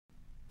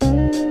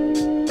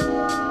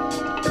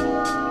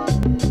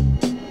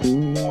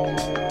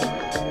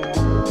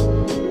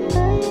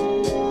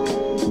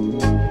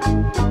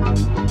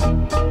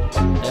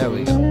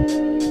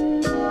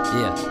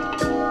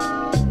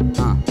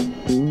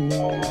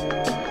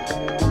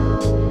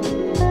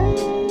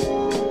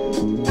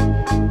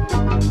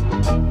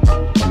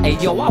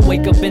Yo, I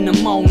wake up in the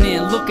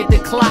morning, look at the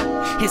clock.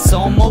 It's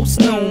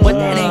almost noon, but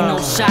that ain't no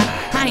shot.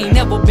 I ain't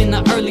never been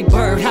an early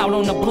bird out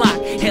on the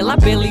block. Hell, I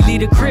barely leave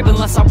the crib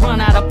unless I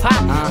run out of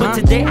pop. But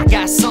today I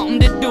got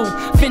something to do.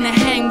 Finna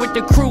hang with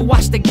the crew,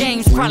 watch the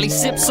games, probably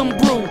sip some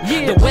brew.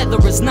 The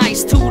weather is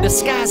nice too, the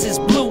skies is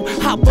blue.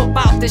 Hop up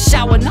out the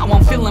shower, now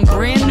I'm feeling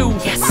brand new.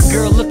 My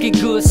girl looking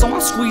good, so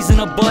I'm squeezing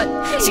her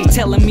butt. She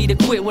telling me to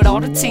quit with all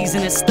the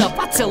teasing and stuff.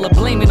 I tell her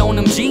blame it on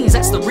them jeans,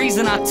 that's the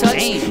reason I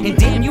touch. And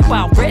damn, you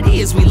about ready?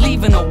 Is we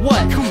leaving or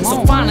what?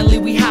 So finally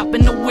we hop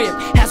in the whip.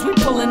 As we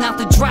pulling out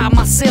the drive,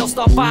 my cells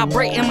start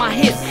vibrating my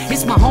hip.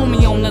 It's my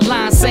homie on the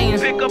line saying,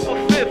 pick up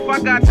a fifth, I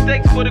got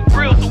steaks for the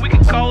grill so we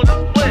can call it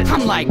a split.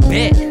 I'm like,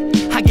 bet,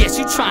 I guess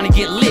you trying to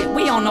get lit.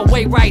 We on our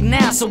way right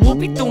now, so we'll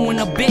be doing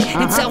a bit.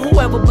 And tell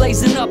whoever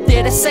blazing up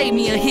there to save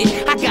me a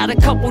hit. I got a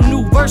couple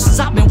new verses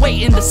I've been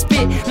waiting to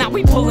spit. Now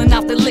we pulling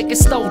out the liquor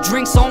store,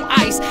 drinks on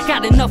ice.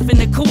 Got enough in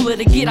the cooler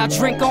to get our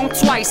drink on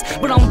twice.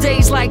 But on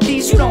days like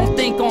these, you don't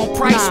think on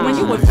price. When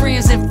you with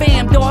friends and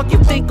fam, dog, you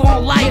think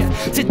on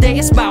life. Today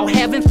it's about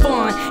having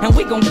fun, and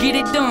we gon' get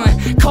it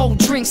done. Cold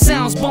drink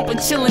sounds bumping,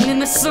 chilling in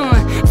the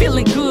sun.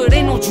 Feeling good,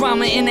 ain't no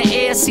drama in the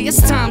air. See,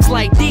 it's times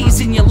like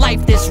these in your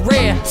life that's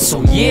rare.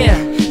 So yeah,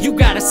 you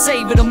gotta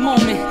savor the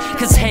moment.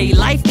 Cause hey,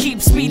 life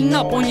keeps speeding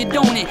up on you,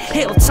 don't it?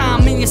 Hell,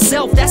 time in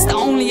yourself, that's the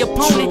only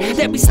opponent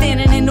that be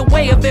standing in the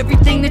way of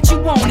everything that you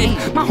wanted.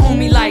 My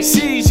homie like,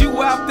 Sheezy,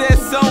 you out there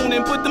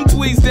zoning. Put them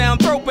tweets down,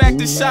 throw back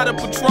the shot of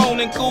Patron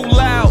and cool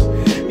out.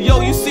 Yo,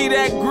 you see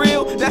that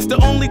grill? That's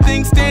the only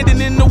thing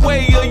standing in the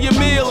way of your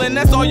meal. And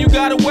that's all you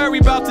gotta worry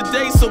about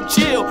today, so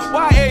chill.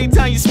 Why every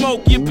time you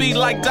smoke, you be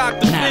like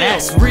Dr. Phil? Now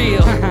that's real,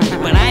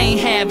 but I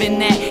ain't having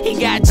that. He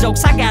got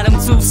jokes, I got them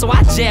too, so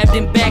I jabbed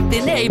him back.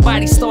 Then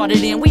everybody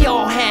started in, we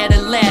all had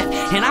a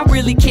laugh. And I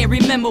really can't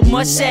remember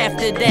much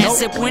after that,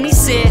 except when he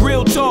said,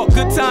 real talk,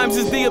 good times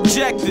is the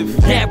objective.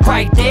 That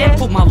right there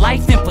put my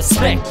life in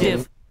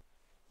perspective.